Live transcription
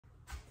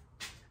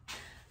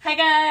Hi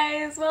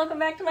guys, welcome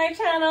back to my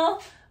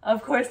channel.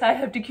 Of course I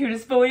have the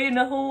cutest boy in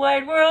the whole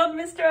wide world,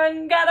 Mr.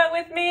 Ungata,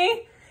 with me.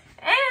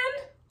 And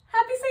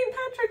happy St.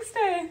 Patrick's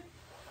Day.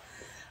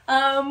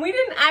 We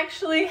didn't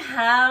actually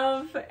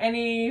have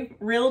any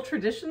real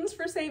traditions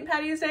for St.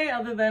 Patty's Day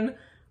other than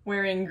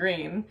wearing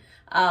green.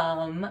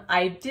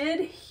 I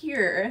did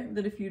hear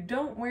that if you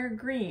don't wear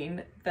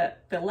green,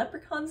 that the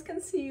leprechauns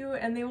can see you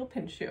and they will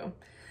pinch you.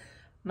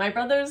 My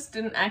brothers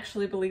didn't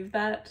actually believe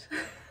that.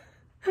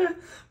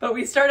 But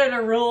we started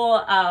a rule,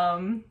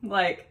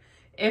 like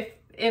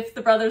if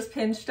the brothers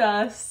pinched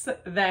us,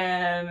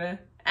 then,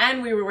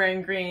 and we were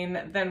wearing green,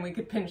 then we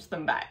could pinch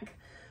them back.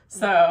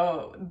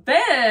 So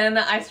then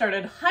I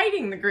started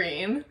hiding the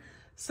green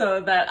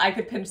so that I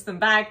could pinch them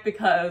back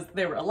because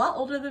they were a lot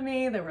older than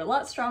me, they were a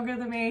lot stronger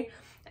than me,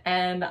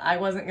 and I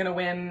wasn't gonna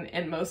win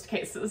in most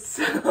cases.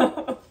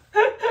 So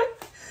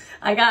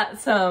I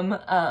got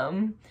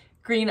some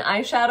green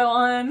eyeshadow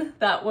on.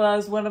 That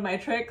was one of my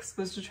tricks,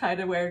 was to try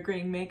to wear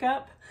green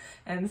makeup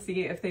and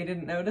see if they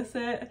didn't notice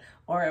it,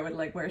 or I would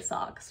like wear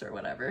socks or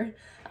whatever.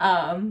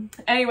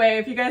 Anyway,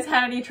 if you guys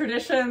had any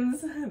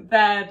traditions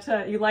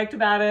that you liked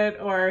about it,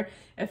 or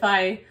if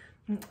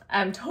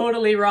I'm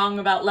totally wrong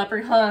about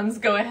leprechauns,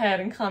 go ahead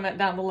and comment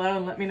down below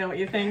and let me know what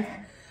you think.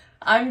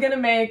 I'm gonna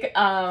make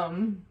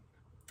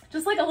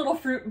just like a little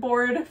fruit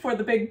board for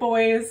the big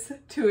boys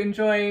to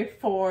enjoy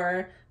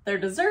for their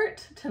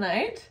dessert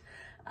tonight.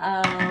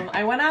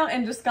 I went out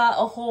and just got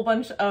a whole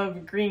bunch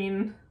of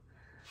green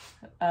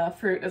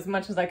fruit, as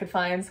much as I could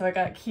find. So I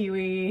got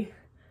kiwi,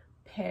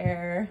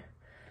 pear,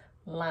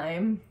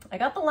 lime. I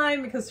got the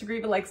lime because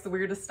Sugriva likes the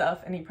weirdest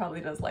stuff and he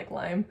probably does like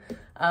lime.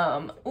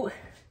 Ooh,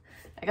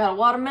 I got a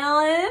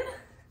watermelon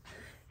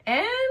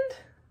and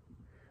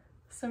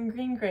some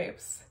green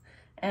grapes.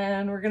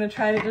 And we're gonna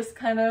try to just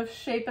kind of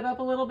shape it up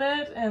a little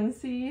bit and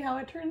see how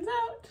it turns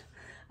out.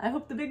 I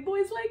hope the big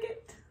boys like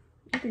it.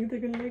 You think they're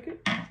gonna like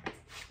it?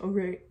 Oh,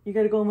 great. You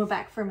gotta go in my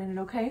back for a minute,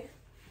 okay?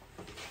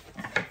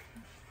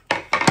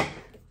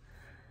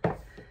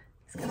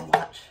 He's gonna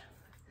watch.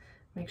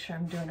 Make sure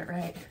I'm doing it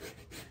right.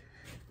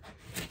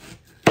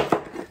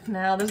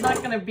 Now, there's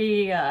not gonna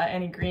be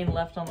any green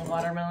left on the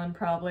watermelon,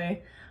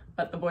 probably,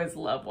 but the boys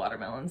love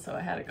watermelon, so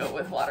I had to go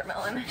with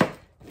watermelon.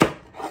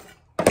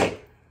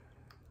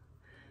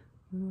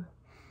 Ooh.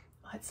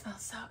 Oh, it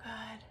smells so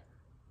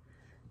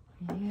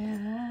good.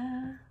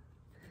 Yeah.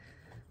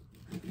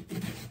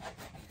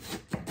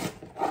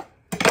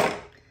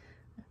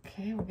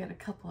 Okay, we'll get a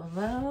couple of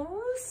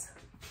those.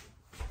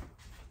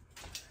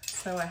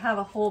 So I have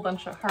a whole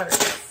bunch of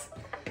hearts,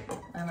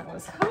 and I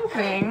was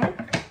hoping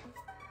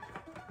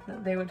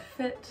that they would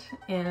fit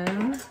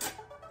in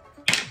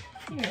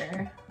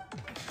here.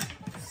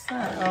 So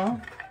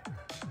I'm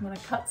gonna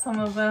cut some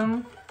of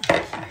them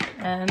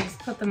and just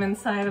put them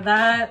inside of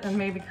that and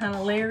maybe kind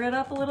of layer it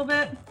up a little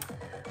bit.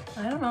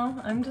 I don't know,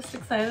 I'm just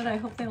excited. I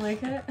hope they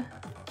like it.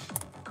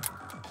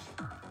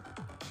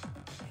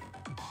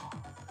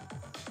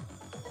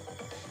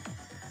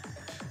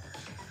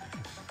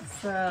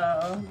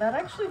 So that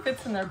actually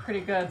fits in there pretty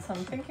good. So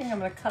I'm thinking I'm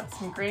gonna cut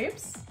some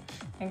grapes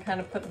and kind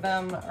of put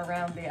them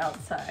around the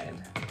outside.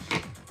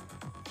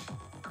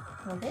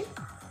 Okay.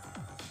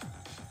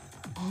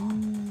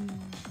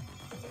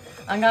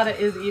 Angada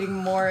is eating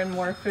more and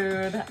more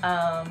food.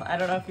 I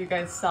don't know if you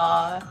guys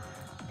saw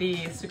the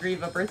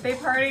Sugriva birthday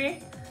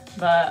party,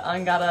 but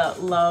Angada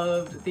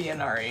loved the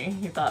inari.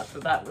 He thought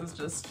that that was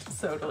just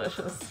so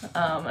delicious.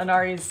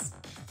 Inari's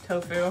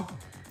tofu.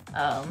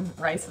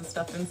 Rice and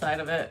stuff inside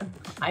of it.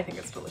 I think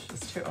it's delicious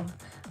too.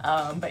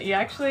 But you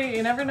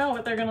never know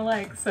what they're gonna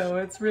like, so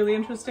it's really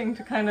interesting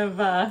to kind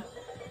of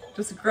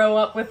just grow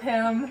up with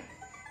him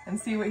and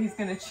see what he's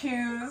gonna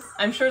choose.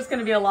 I'm sure it's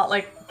gonna be a lot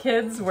like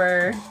kids,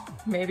 where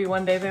maybe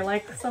one day they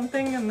like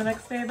something and the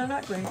next day they're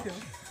not going to.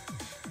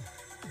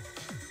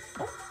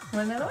 Oh,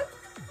 want another one?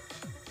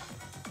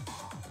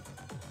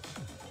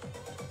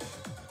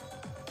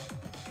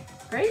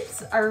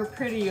 Grapes are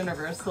pretty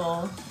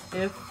universal.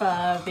 If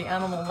the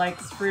animal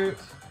likes fruit,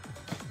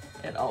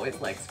 it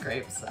always likes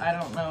grapes. I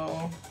don't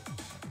know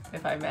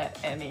if I met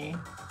any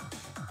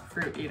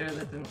fruit eater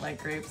that didn't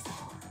like grapes.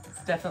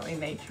 It's definitely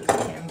nature's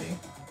candy.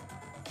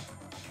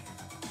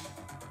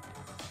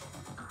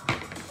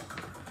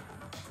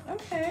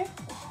 Okay,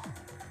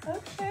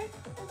 okay,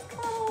 let's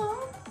come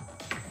along.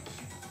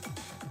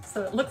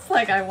 So it looks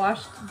like I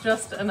washed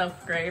just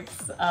enough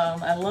grapes.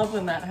 I love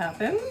when that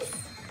happens.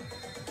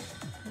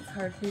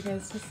 Hard for you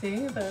guys to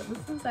see, but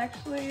this is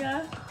actually,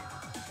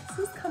 this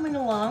is coming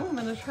along. I'm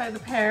gonna try the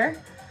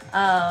pear.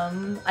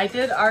 I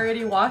did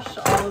already wash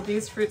all of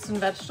these fruits and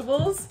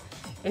vegetables.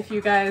 If you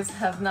guys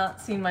have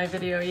not seen my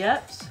video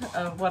yet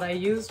of what I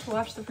used to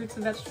wash the fruits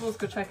and vegetables,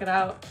 go check it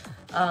out.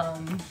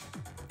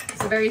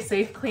 It's a very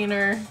safe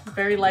cleaner.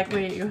 Very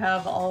likely you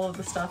have all of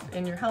the stuff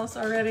in your house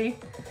already.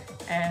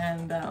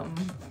 And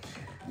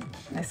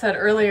I said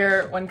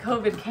earlier, when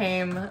COVID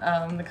came,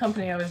 the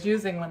company I was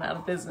using went out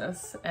of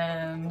business,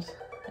 and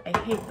I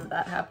hate that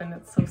that happened.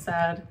 It's so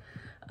sad.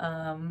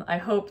 I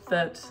hope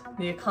that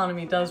the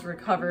economy does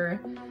recover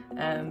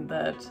and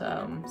that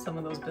some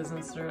of those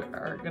businesses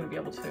are going to be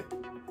able to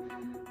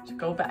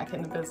go back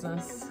into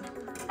business.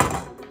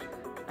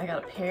 I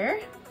got a pear.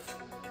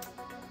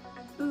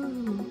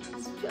 Ooh,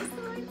 it's just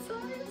the right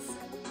size.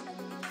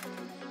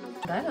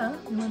 Dinah,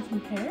 you want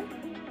some pear?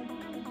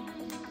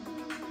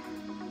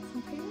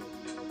 Some pear?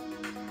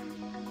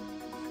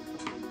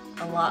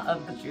 A lot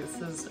of the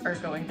juices are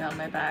going down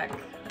my back.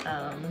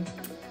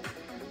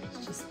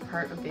 It's just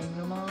part of being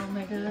a mom,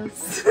 I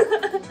guess. Do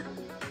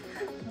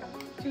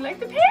you like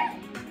the pear?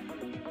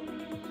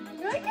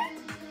 You like it?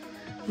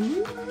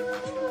 Ooh,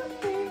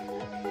 okay,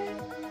 okay.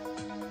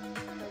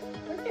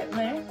 We're getting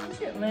there, we're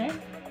getting there.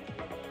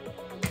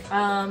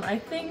 I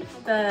think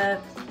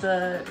that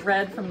the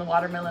red from the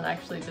watermelon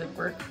actually did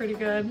work pretty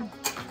good.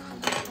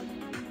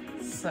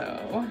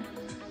 So,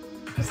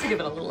 just to give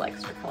it a little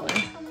extra color.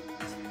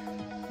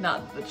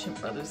 Not the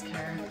Chimp Brothers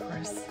care, of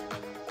course.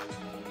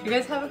 Do you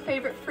guys have a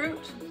favorite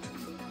fruit?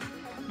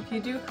 If you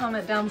do,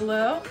 comment down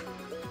below.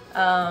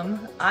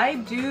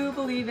 I do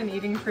believe in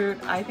eating fruit.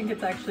 I think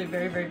it's actually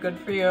very, very good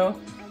for you.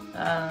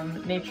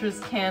 Nature's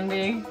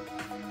candy.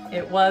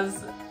 It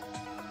was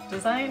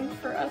designed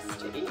for us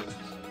to eat.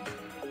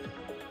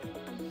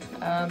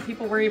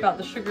 People worry about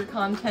the sugar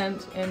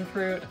content in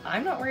fruit.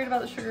 I'm not worried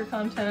about the sugar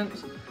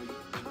content.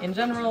 In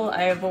general,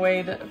 I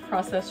avoid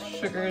processed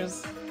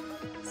sugars,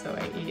 so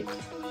I eat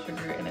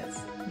sugar in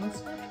its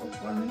most natural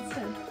form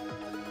instead.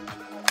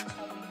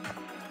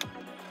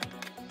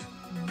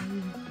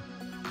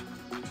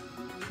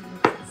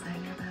 I'm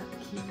excited about the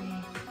kiwi.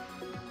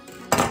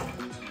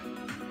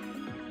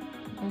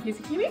 Want a piece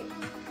of kiwi?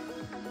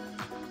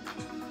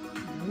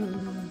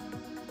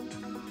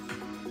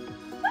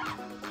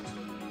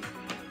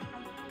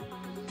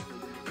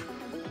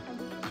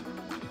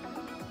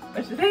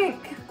 What you think?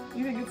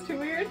 You think it's too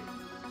weird?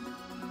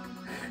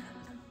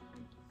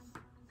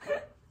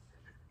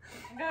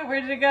 God,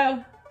 where did it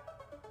go?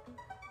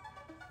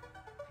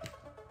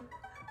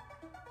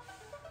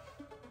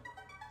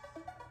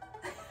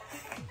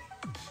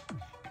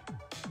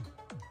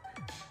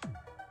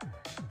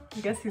 I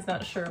guess he's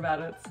not sure about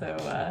it,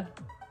 so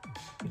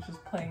he's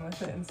just playing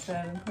with it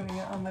instead and putting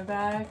it on my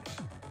back,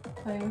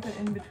 playing with it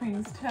in between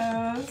his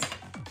toes.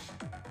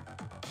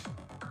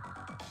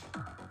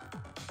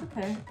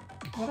 Okay,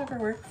 whatever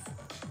works.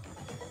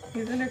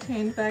 He's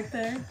entertained back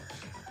there.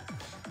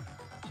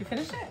 Did you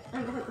finish it? Or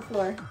did it hit the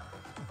floor?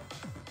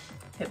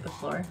 Hit the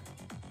floor.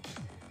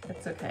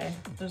 It's okay.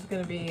 There's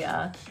gonna be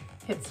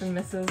hits and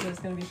misses. There's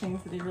gonna be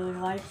things that he really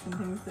likes and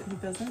things that he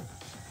doesn't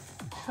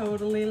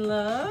totally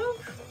love.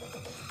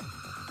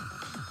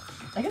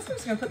 I guess I'm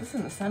just gonna put this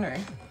in the center.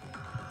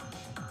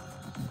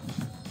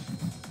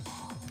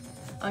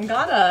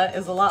 Angada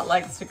is a lot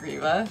like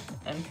Sugriva,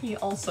 and he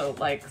also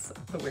likes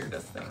the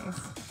weirdest things.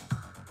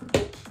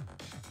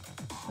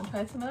 Wanna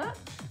try some of that?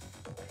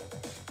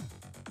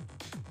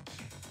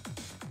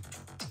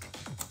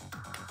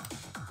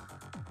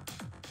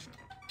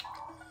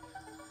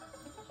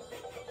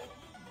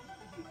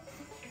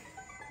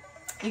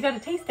 You gotta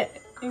taste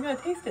it. You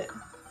gotta taste it.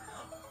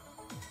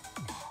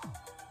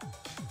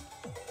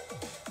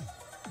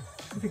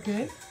 Is it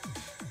good?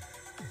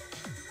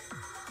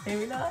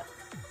 Maybe not.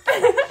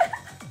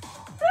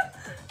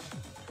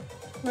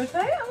 Wanna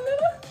try it?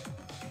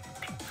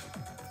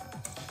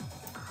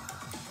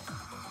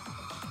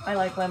 I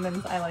like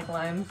lemons, I like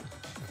limes.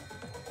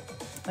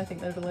 I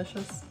think they're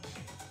delicious.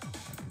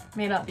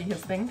 May not be his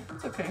thing,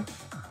 it's okay.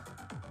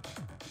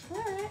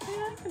 Alright,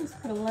 yeah, I can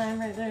just put a lime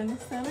right there in the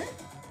center.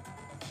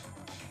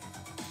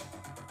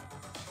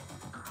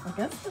 I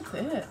guess that's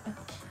it.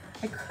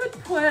 I could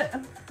put,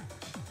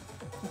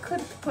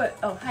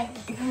 oh hi,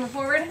 you coming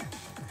forward?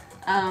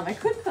 I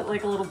could put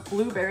like a little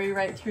blueberry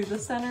right through the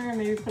center and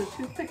maybe put a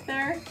toothpick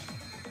there.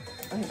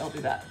 I think I'll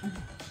do that.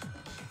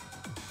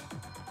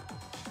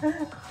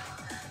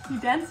 You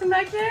dancing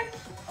back there?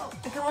 Oh,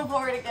 they're coming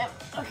forward again.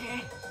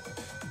 Okay.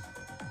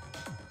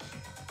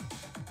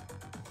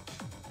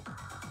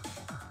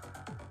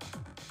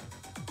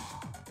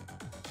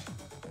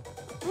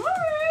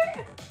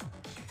 Alright.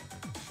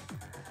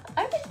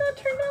 I think that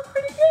turned out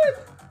pretty good.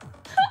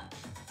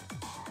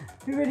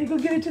 You ready to go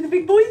give it to the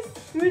big boys?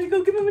 You ready to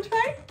go give them a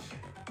try?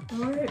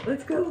 Alright,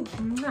 let's go.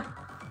 Mwah.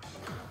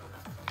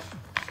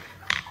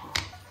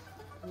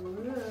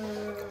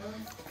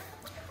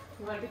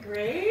 You want the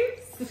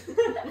grapes?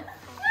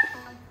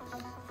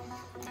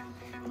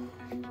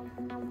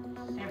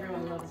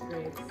 Everyone loves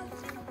grapes.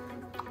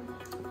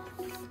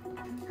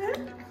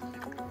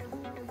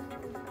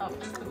 Oh,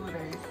 just the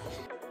blueberries.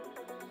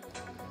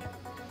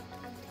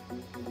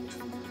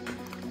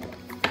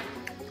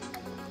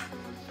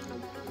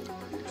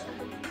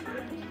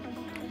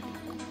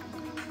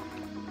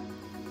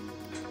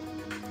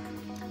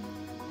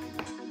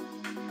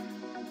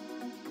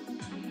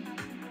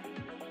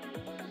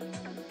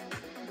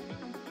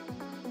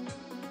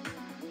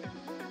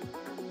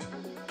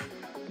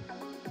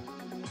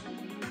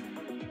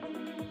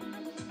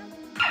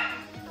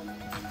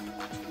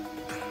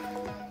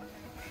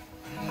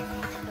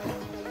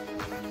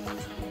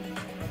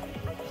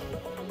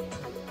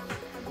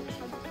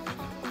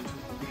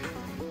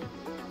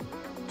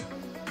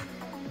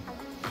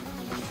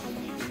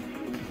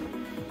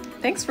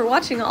 Thanks for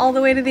watching all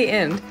the way to the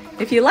end.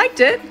 If you liked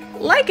it,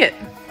 like it.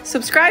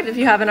 Subscribe if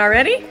you haven't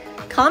already.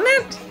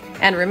 Comment,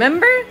 and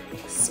remember,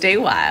 stay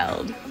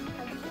wild.